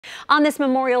On this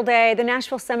Memorial Day, the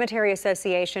Nashville Cemetery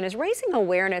Association is raising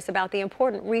awareness about the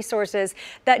important resources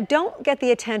that don't get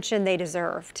the attention they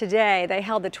deserve. Today, they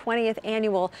held the 20th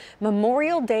annual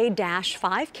Memorial Day Dash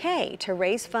 5K to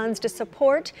raise funds to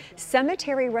support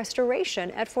cemetery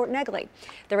restoration at Fort Negley.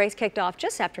 The race kicked off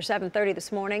just after 7:30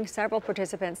 this morning. Several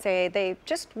participants say they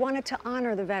just wanted to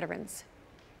honor the veterans.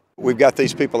 We've got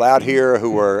these people out here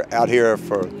who are out here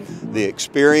for the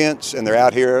experience, and they're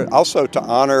out here also to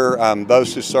honor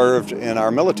those who served in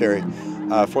our military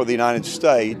for the United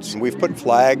States. We've put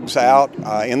flags out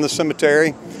in the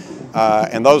cemetery,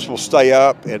 and those will stay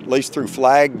up at least through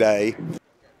Flag Day.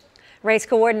 Race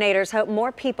coordinators hope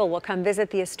more people will come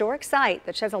visit the historic site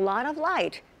that sheds a lot of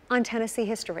light on Tennessee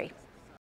history.